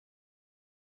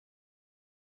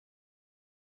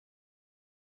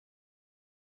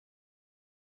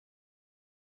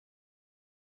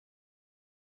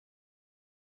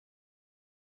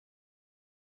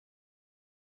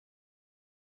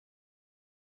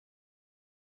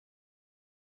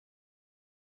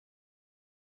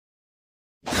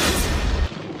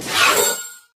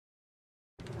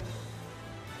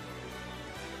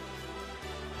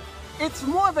It's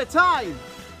Morph time!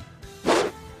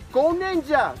 Go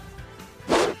Ninja!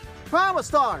 Power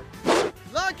Star!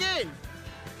 Log in!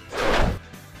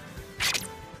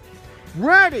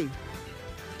 Ready!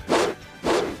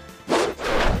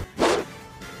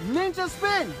 Ninja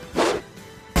Spin!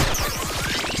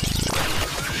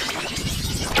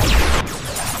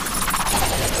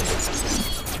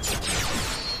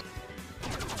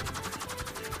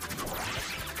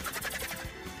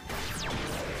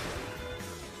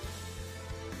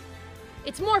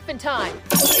 It's morphin' time!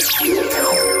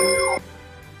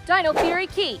 Dino Fury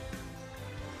Key!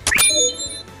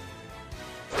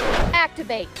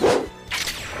 Activate!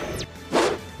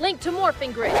 Link to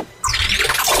Morphing Grid!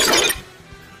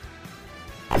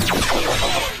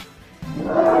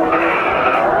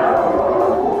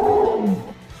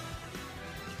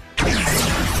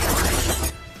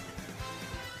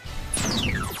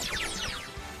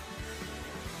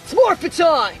 It's morphin'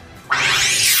 time!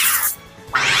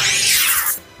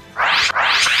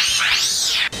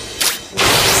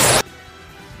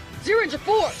 Zero to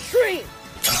 4, stream!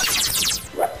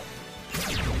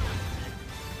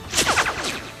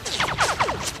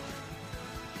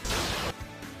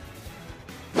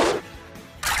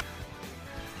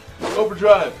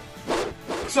 Overdrive!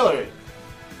 Accelerate!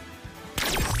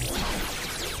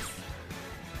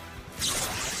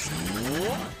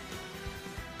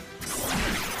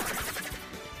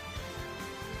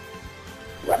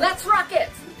 Let's rock it!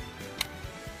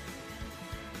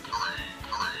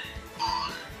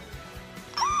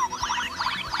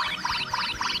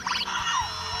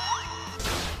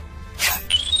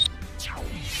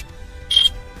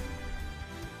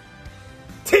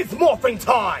 Tis morphing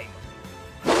time!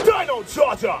 Dino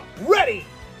Charger, ready!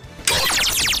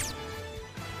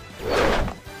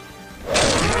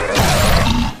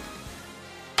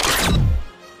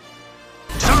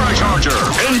 Star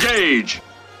Charger, engage!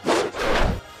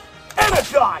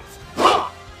 Energize!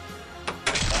 Ha!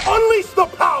 Unleash the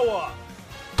power!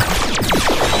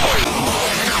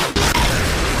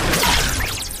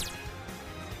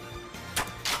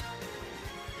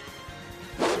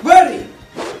 Ready!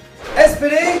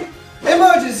 SPD,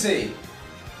 emergency!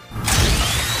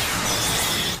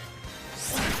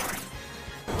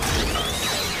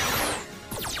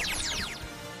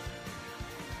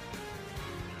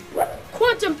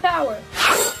 Quantum power!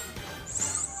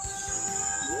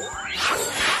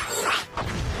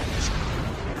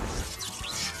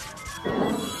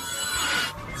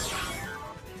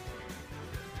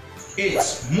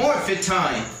 It's Morph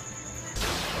time!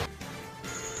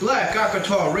 Black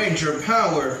Akatar Ranger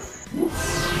power!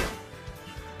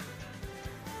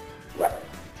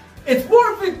 It's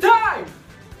Morphin' time!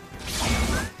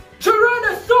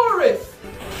 Tyrannosaurus!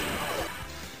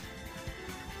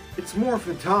 It's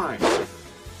Morphin' time!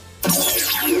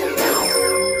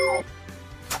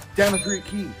 Dino Fury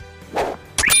Key!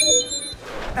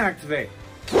 Activate!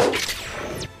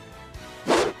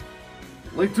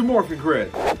 Link to Morphing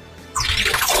Grid!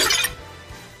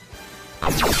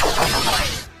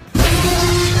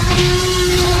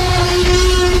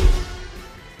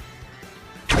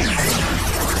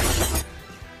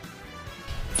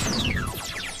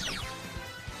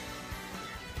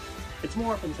 It's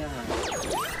morphin' time.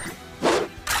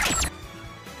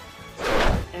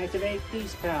 Activate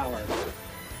beast power.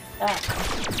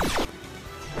 Ah.